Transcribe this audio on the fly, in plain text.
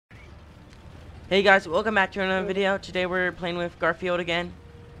Hey guys, welcome back to another video. Today we're playing with Garfield again.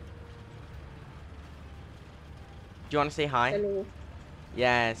 Do you want to say hi? Hello.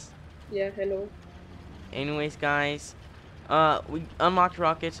 Yes. Yeah, hello. Anyways, guys, we unlocked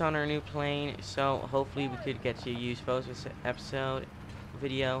rockets on our new plane, so hopefully we could get to use those this episode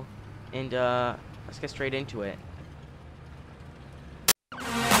video. And let's get straight into it.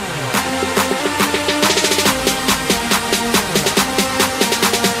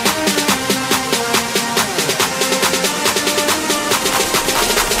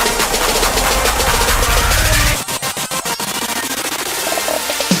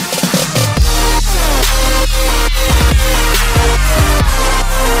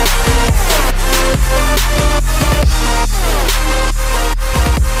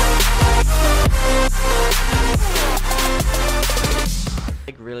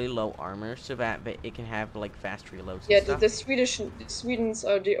 Really low armor so that it can have like fast reloads Yeah, and stuff. the Swedes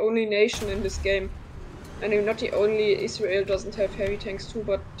are the only nation in this game. I mean, not the only. Israel doesn't have heavy tanks too,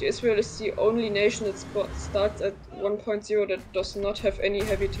 but Israel is the only nation that starts at 1.0 that does not have any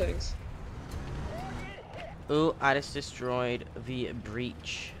heavy tanks. Ooh, I just destroyed the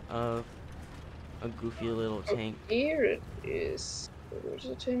breach of a goofy little tank. Here it is. Where's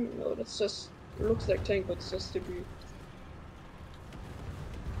the tank? No, that's just looks like tank, but it's just debris.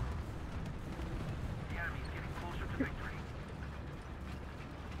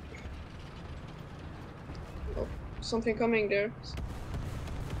 Oh, something coming there.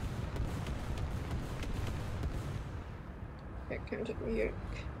 I can't hit me here.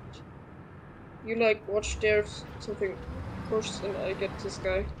 You like watch there something pushes and I get this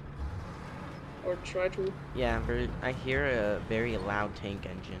guy. Or try to. Yeah, I hear a very loud tank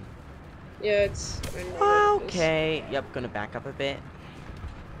engine. Yeah, it's. I know what it is. Okay, yep, gonna back up a bit.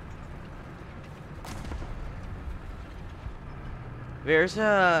 There's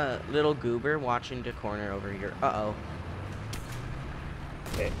a little goober watching the corner over here. Uh-oh.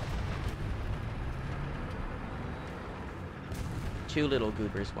 Okay. Two little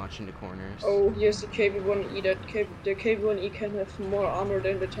goobers watching the corners. Oh, here's the KB-1E. The KB-1E can have more armor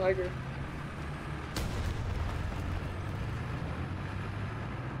than the Tiger.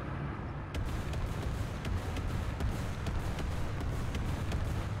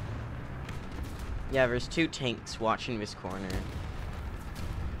 Yeah, there's two tanks watching this corner.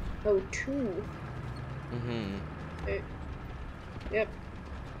 Oh, two. Mm-hmm. Okay. Yep.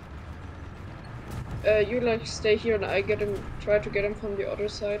 You like stay here and I get him. Try to get him from the other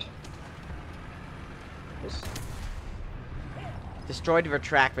side. Just... Destroyed their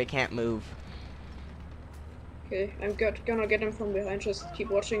track, they can't move. Okay, I'm gonna get him from behind. Just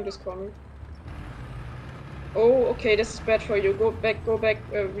keep watching this corner. Oh, okay, this is bad for you. Go back,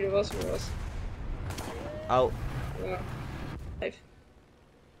 reverse. Oh. Yeah.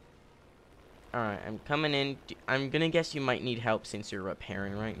 Alright, I'm coming in. I'm gonna guess you might need help since you're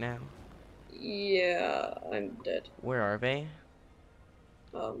repairing right now. Yeah, I'm dead. Where are they?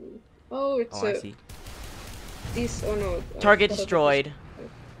 Oh, it's I see. These, oh no. Target destroyed.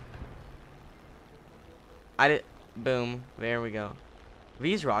 Boom. There we go.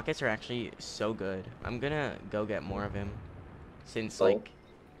 These rockets are actually so good. I'm gonna go get more of them. Since, like,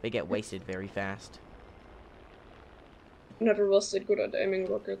 they get wasted very fast. Never was that good at aiming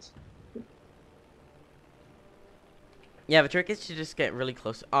rockets. Yeah, the trick is to just get really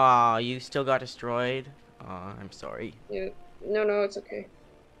close. Aw, you still got destroyed? Aw, I'm sorry. Yeah. No, it's okay.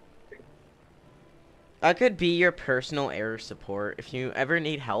 I could be your personal error support. If you ever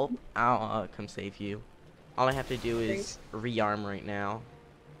need help, I'll come save you. All I have to do is rearm right now.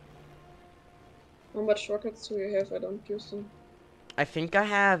 How much rockets do you have? I don't use them. I think I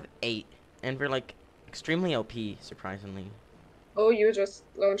have 8, and we're like extremely OP, surprisingly. Oh, you just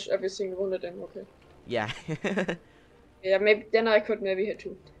launched every single one of them. Okay. Yeah. Yeah, maybe then I could maybe hit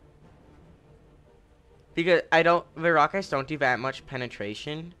you. Because the rockets don't do that much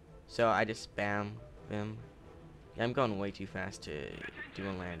penetration, so I just spam them. Yeah, I'm going way too fast to do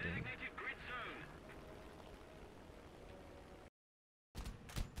a landing.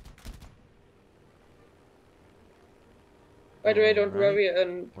 By the way, don't worry,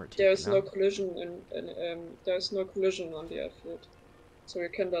 there's no up. collision there's no collision on the airfield. So you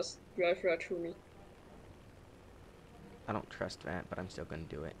can just drive right through me. I don't trust that, but I'm still gonna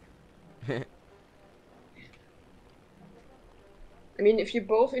do it. I mean, if you're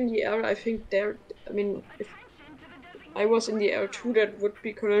both in the air, I think if I was in the air too, that would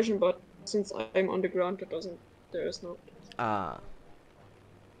be collision, but since I'm on the ground, there is no.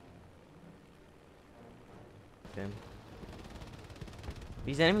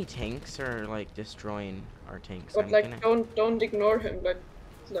 These enemy tanks are like destroying our tanks. But like, don't ignore him. Like,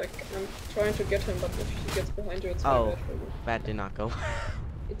 like, I'm trying to get him, but if he gets behind you, it's very Oh, bad for you. that did not go.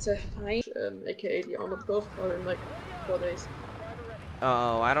 It's a high, aka the armored golf car in like 4 days.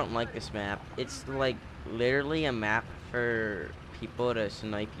 Oh, I don't like this map. It's like literally a map for people to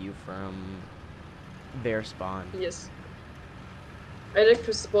snipe you from their spawn. Yes. I like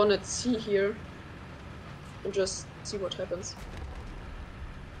to spawn at C here and just see what happens.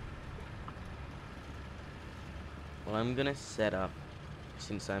 Well, I'm gonna set up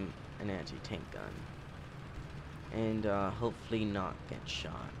since I'm an anti-tank gun and hopefully not get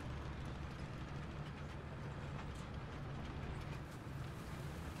shot.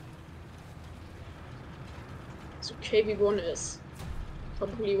 So KV-1 is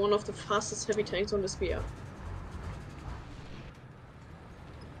probably one of the fastest heavy tanks on the spear.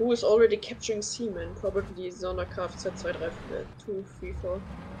 Who is already capturing Seamen? Probably Sonderkraft Z2, 2, 3, 4.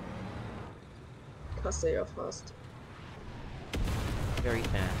 Because they are fast. Very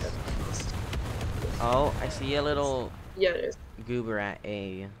fast. Very fast. Oh, I see a little Yeah, it is. goober at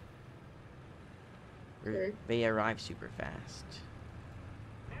A. Okay. They arrive super fast.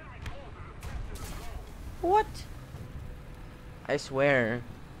 What? I swear,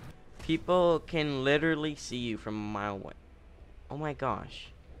 people can literally see you from a mile away. Oh my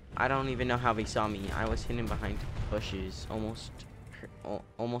gosh. I don't even know how they saw me. I was hidden behind bushes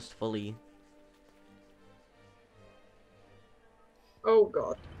almost fully. Oh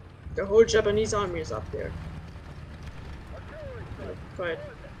god. The whole Japanese army is up there. Quite,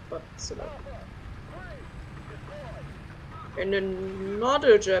 but still up. And then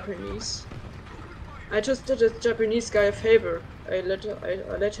another Japanese. I just did a Japanese guy a favor. I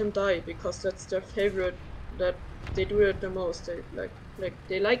let him die because that's their favorite. That they do it the most.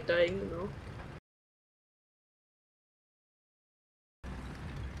 They like dying, you know.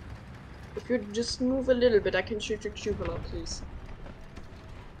 If you just move a little bit, I can shoot your cupola, please.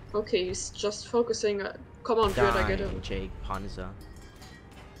 Okay, he's just focusing. Come on, Björn, I get him. Jake Panzer.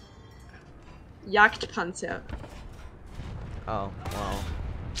 Jagdpanzer. Oh, well.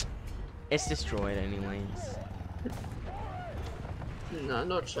 It's destroyed anyways. No,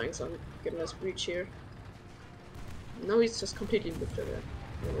 no chance on getting us breach here. No, he's just completely lifted it.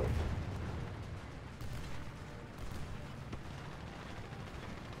 Oh.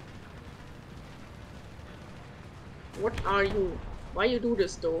 What are you? Why you do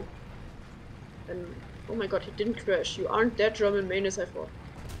this though? And oh my god, he didn't crash. You aren't that German main as I thought.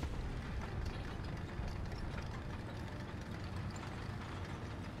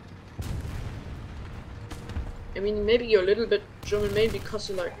 I mean, maybe you're a little bit German main because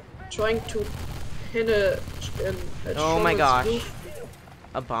you're like trying to pin a oh my gosh. roof.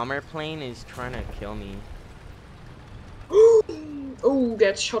 A bomber plane is trying to kill me. Oh,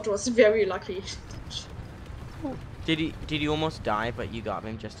 that shot was very lucky. Did you almost die, but you got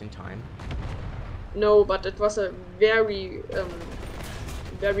him just in time? No, but it was a very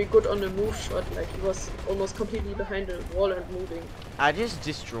good on the move shot. Like he was almost completely behind the wall and moving. I just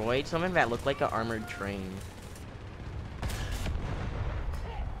destroyed something that looked like an armored train.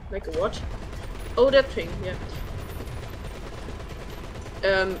 Like a what? Oh, that thing, yeah.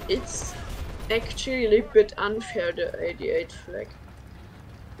 It's actually a little bit unfair, the 88 flag.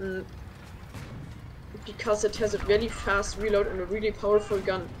 Because it has a really fast reload and a really powerful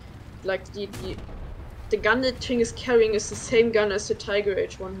gun. Like the gun that thing is carrying is the same gun as the Tiger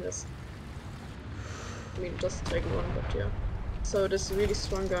H1 has. I mean, just Tiger 1, but yeah. So this is a really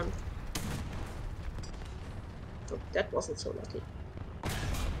strong gun. Oh, that wasn't so lucky.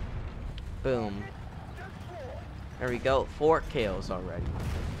 Boom. There we go. 4 kills already.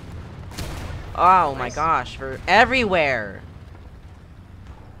 Oh my gosh, for everywhere!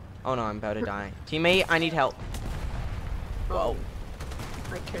 Oh no, I'm about to die. Teammate, I need help. Whoa.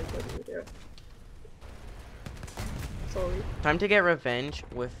 I can't help you there. Sorry. Time to get revenge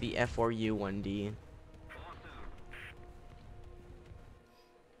with the F4U 1D.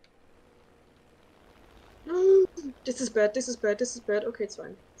 This is bad, this is bad, this is bad. Okay, it's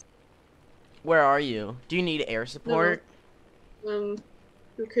fine. Where are you? Do you need air support? No.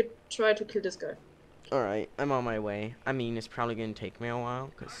 We could try to kill this guy. Alright, I'm on my way. I mean, it's probably gonna take me a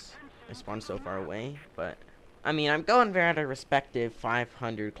while, because I spawned so far away, but... I mean, I'm going there at a respective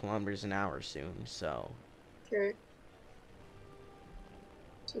 500 kilometers an hour soon, so... Okay.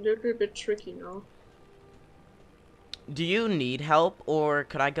 It's a little bit tricky now. Do you need help, or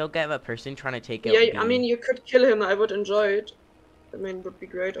could I go get a person trying to take out Yeah, B? I mean, you could kill him, I would enjoy it. I mean, it would be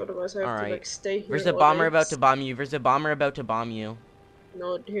great, otherwise I have to, like, stay here. There's a bomber about to bomb you. There's a bomber about to bomb you.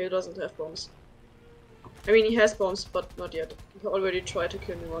 No, he doesn't have bombs. I mean, he has bombs, but not yet. He already tried to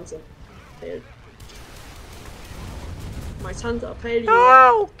kill me once and failed. My sons are failure.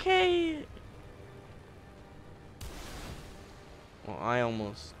 Okay. Well, I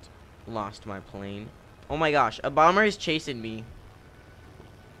almost lost my plane. Oh my gosh, a bomber is chasing me.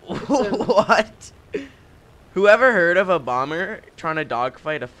 What? Whoever heard of a bomber trying to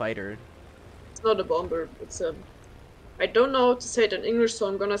dogfight a fighter? It's not a bomber. It's a. I don't know how to say it in English, so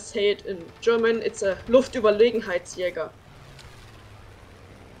I'm gonna say it in German. It's a Luftüberlegenheitsjäger.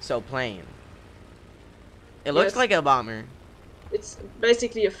 So plane. It looks Yes. like a bomber. It's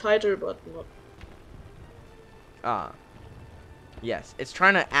basically a fighter, but not. Ah. Yes, it's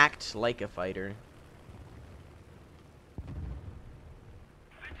trying to act like a fighter.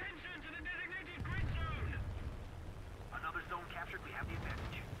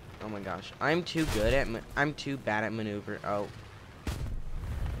 Oh my gosh, I'm too bad at maneuver. Oh,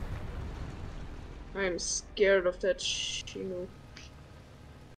 I'm scared of that Shino.